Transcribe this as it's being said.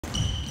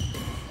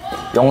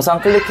영상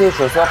클릭해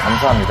주셔서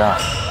감사합니다.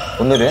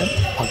 오늘은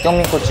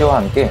박경민 코치와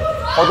함께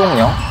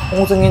허동영,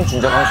 홍승인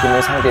준자강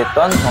팀을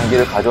상대했던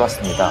경기를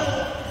가져왔습니다.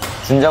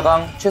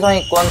 준자강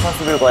최상위권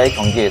선수들과의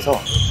경기에서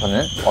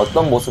저는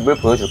어떤 모습을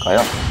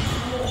보여줄까요?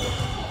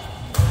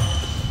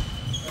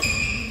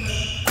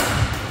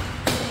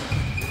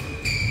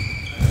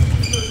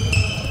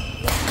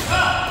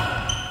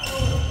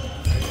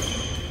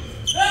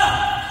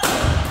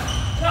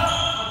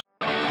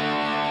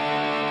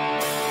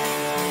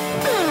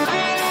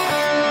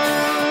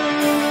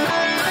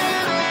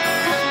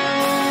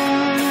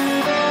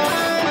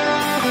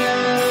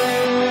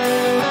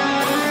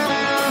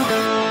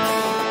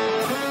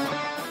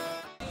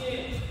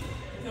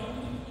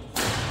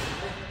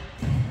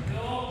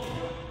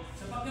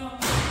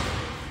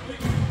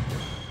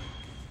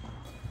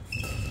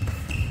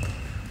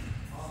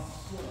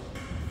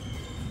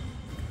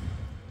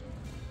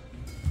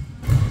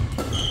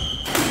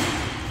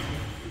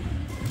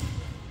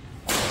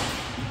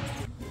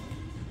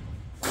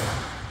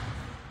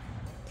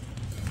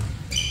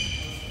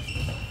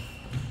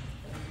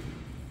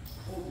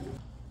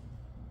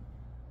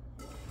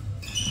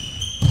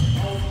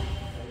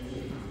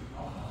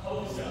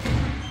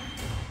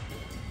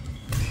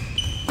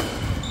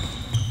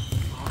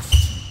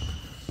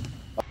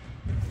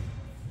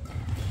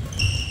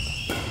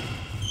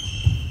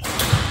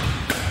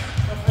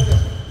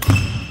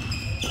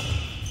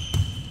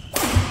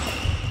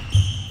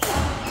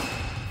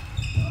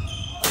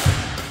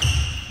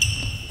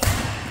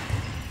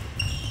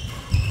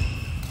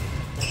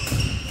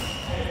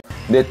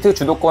 네트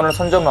주도권을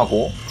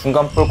선점하고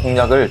중간볼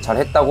공략을 잘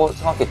했다고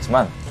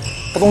생각했지만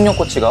허동영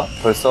코치가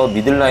벌써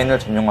미들라인을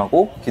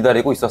점령하고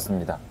기다리고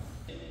있었습니다.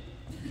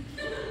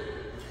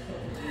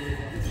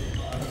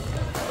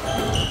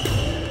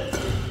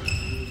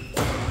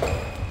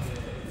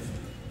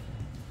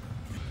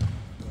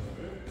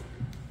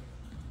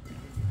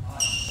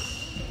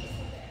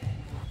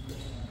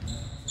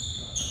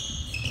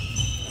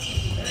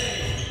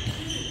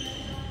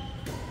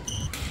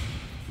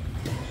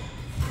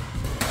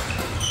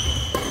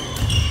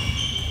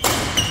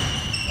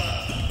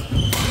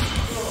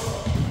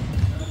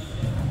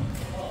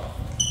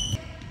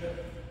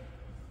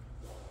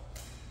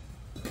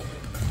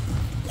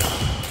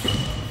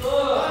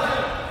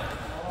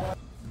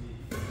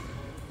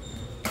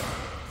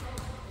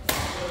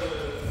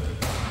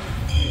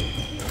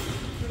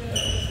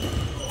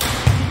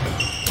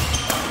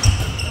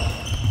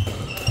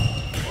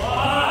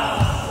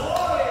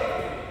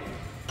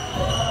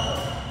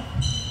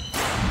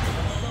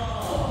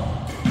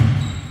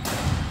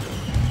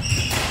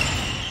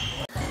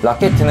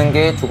 라켓 드는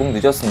게 조금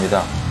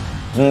늦었습니다.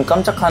 눈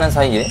깜짝하는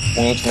사이에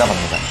공이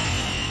지나갑니다.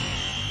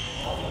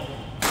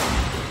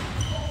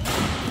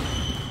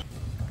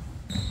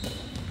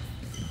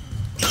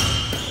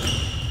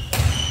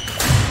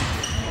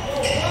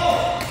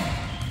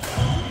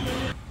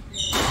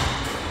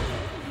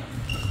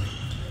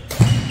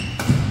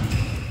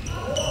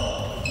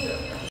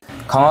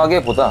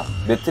 강하게 보다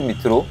네트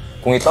밑으로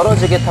공이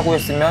떨어지게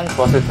타구했으면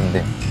좋았을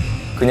텐데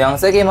그냥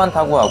세게만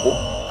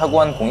타구하고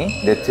타구한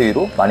공이 네트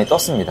위로 많이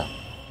떴습니다.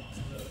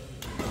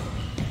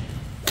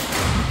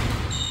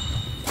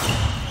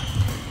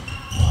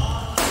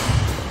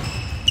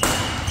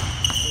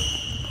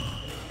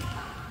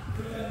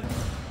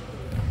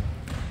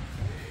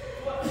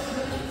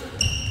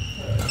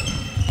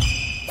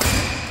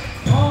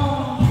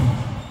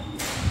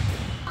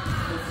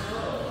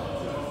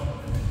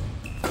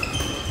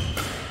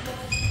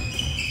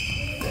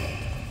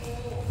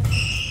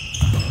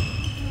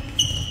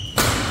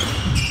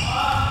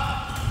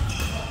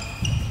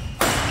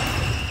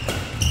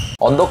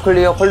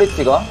 언더클리어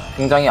퀄리티가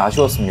굉장히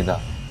아쉬웠습니다.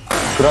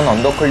 그런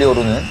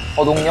언더클리어로는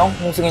허동영,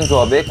 홍승인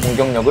조합의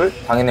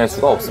공격력을 당해낼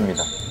수가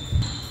없습니다.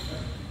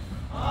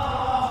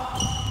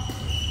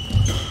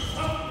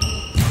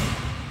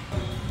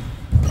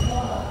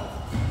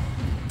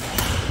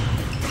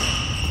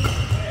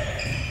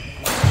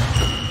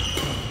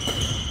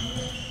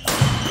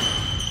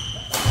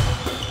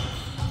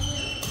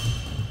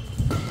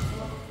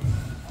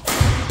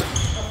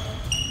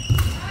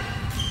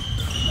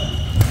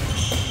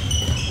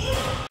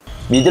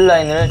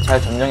 미들라인을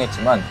잘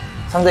점령했지만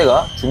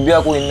상대가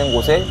준비하고 있는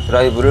곳에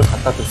드라이브를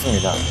갖다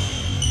줬습니다.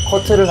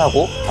 커트를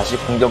하고 다시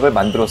공격을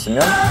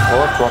만들었으면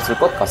더 좋았을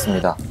것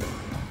같습니다.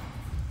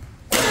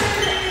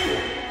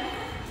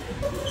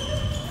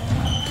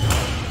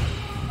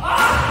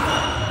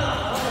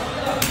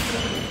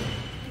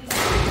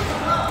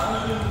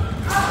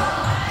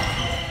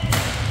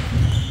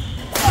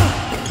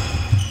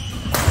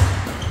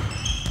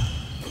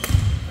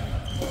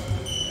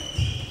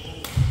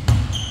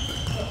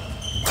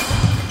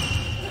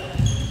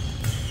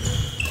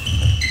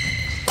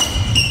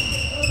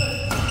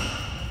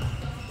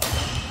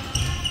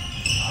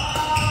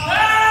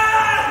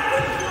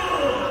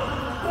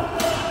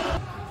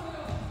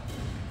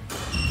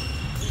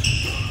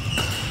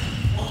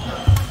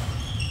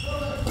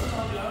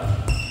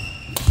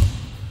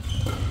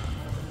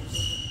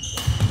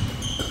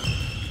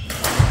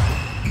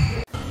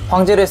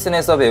 황제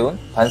레슨에서 배운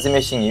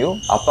반스매싱 이후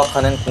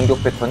압박하는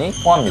공격 패턴이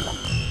통합니다.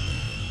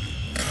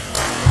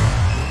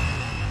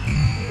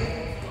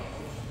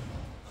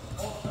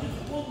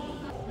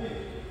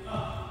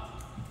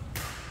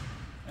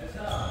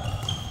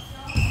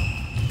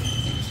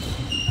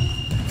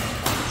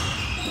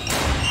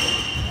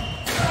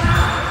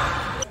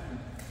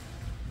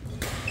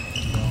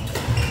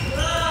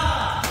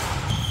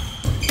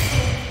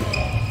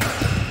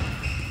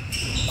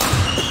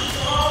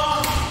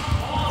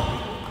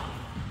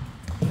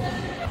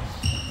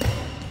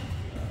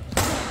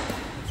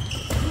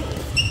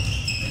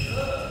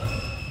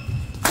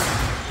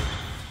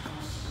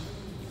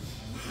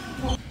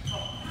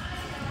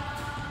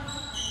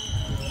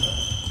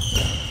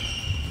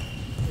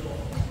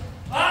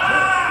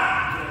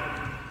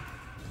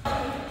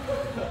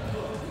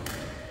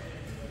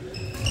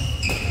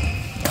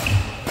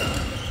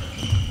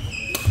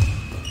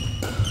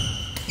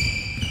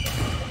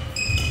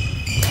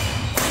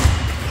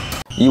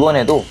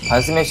 이번에도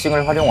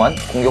반스매싱을 활용한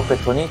공격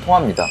패턴이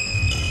통합니다.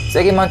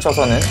 세게만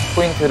쳐서는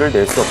포인트를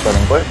낼 수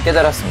없다는 걸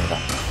깨달았습니다.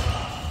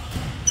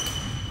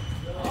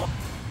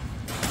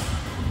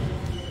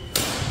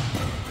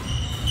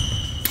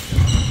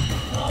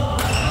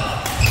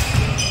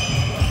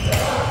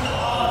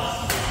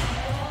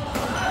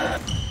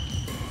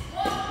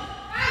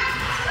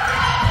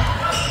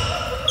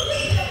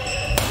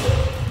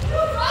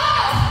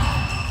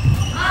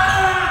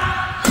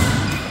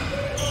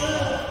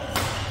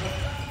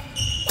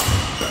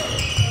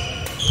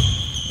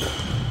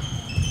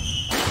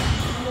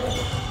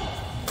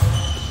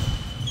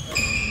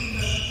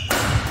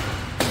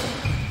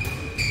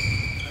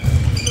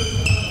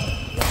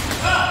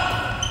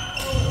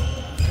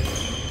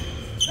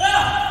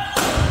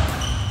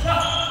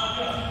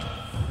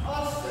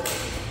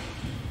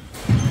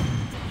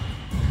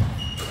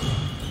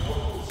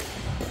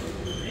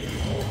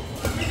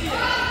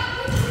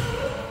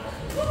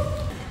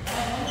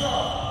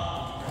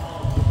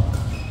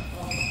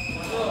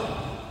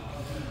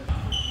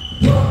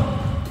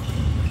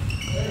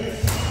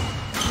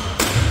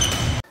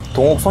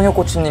 동욱 성혁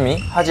코치님이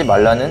하지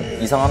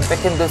말라는 이상한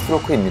백핸드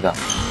스트로크입니다.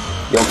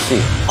 역시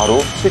바로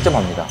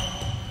실점합니다.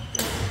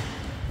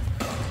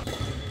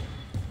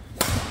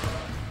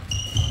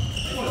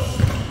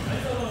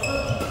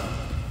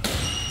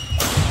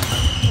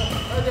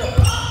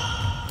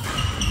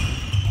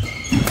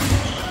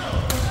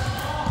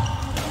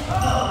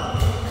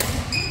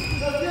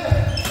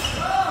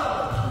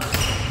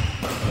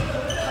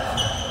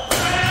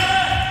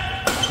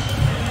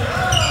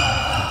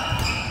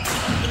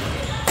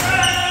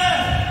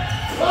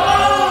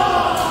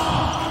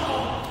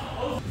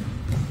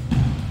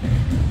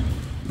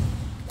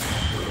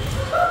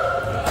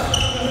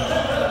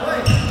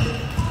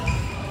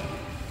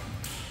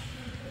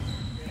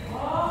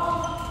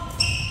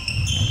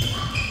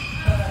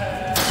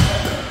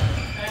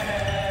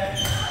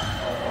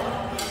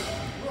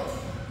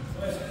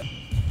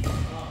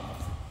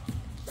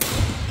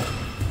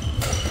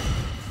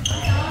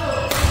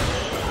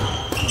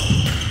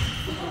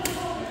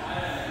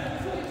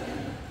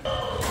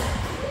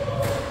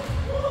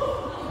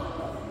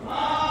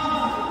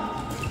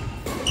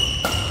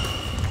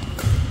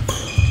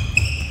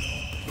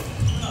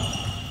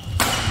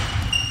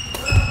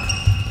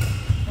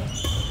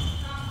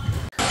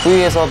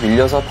 후위에서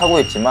밀려서 타고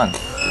했지만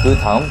그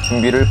다음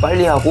준비를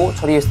빨리 하고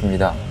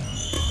처리했습니다.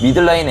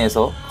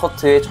 미들라인에서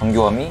커트의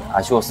정교함이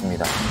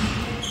아쉬웠습니다.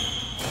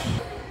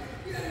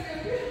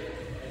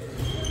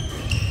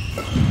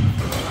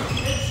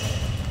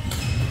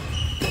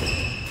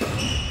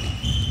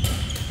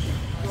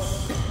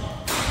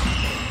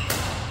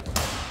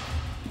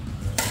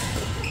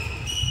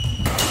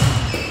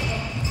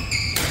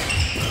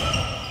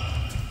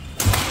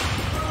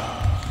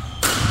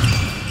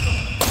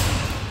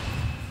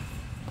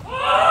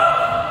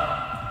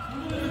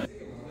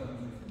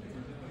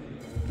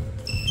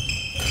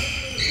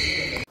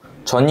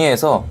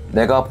 전위에서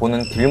내가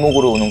보는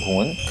길목으로 오는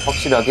공은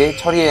확실하게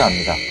처리해야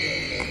합니다.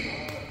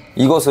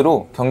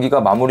 이것으로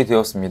경기가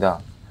마무리되었습니다.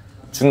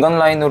 중간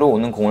라인으로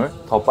오는 공을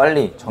더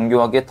빨리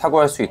정교하게 타고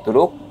할 수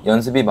있도록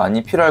연습이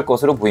많이 필요할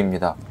것으로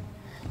보입니다.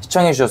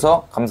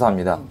 시청해주셔서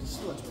감사합니다.